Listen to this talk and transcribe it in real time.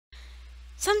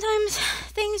Sometimes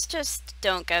things just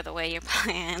don't go the way you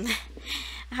plan.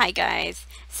 Hi guys.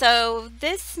 So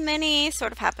this mini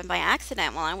sort of happened by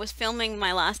accident while I was filming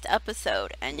my last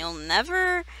episode, and you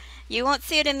won't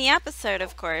see it in the episode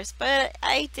of course, but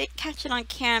I did catch it on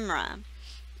camera.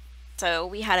 So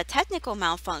we had a technical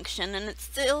malfunction and it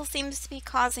still seems to be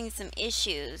causing some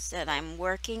issues that I'm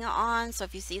working on, so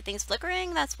if you see things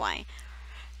flickering, that's why.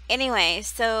 Anyway,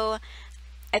 so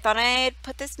I thought I'd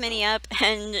put this mini up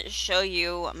and show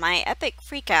you my epic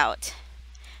freakout.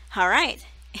 Alright,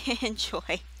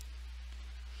 enjoy.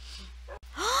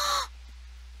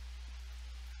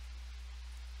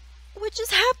 What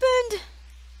just happened?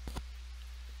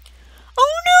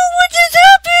 Oh no, what just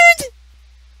happened?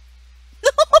 No!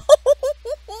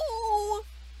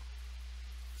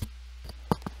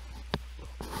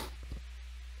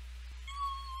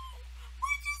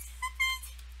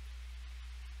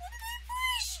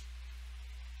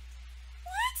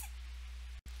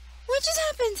 What just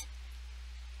happened?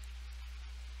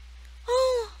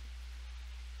 Oh,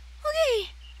 okay.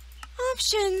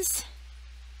 Options.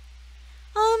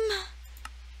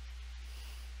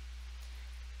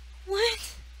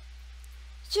 What?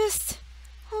 Just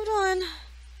hold on.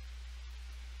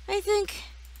 I think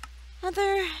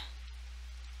other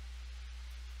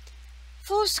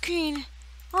full screen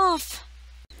off.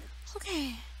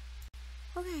 Okay.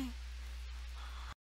 Okay.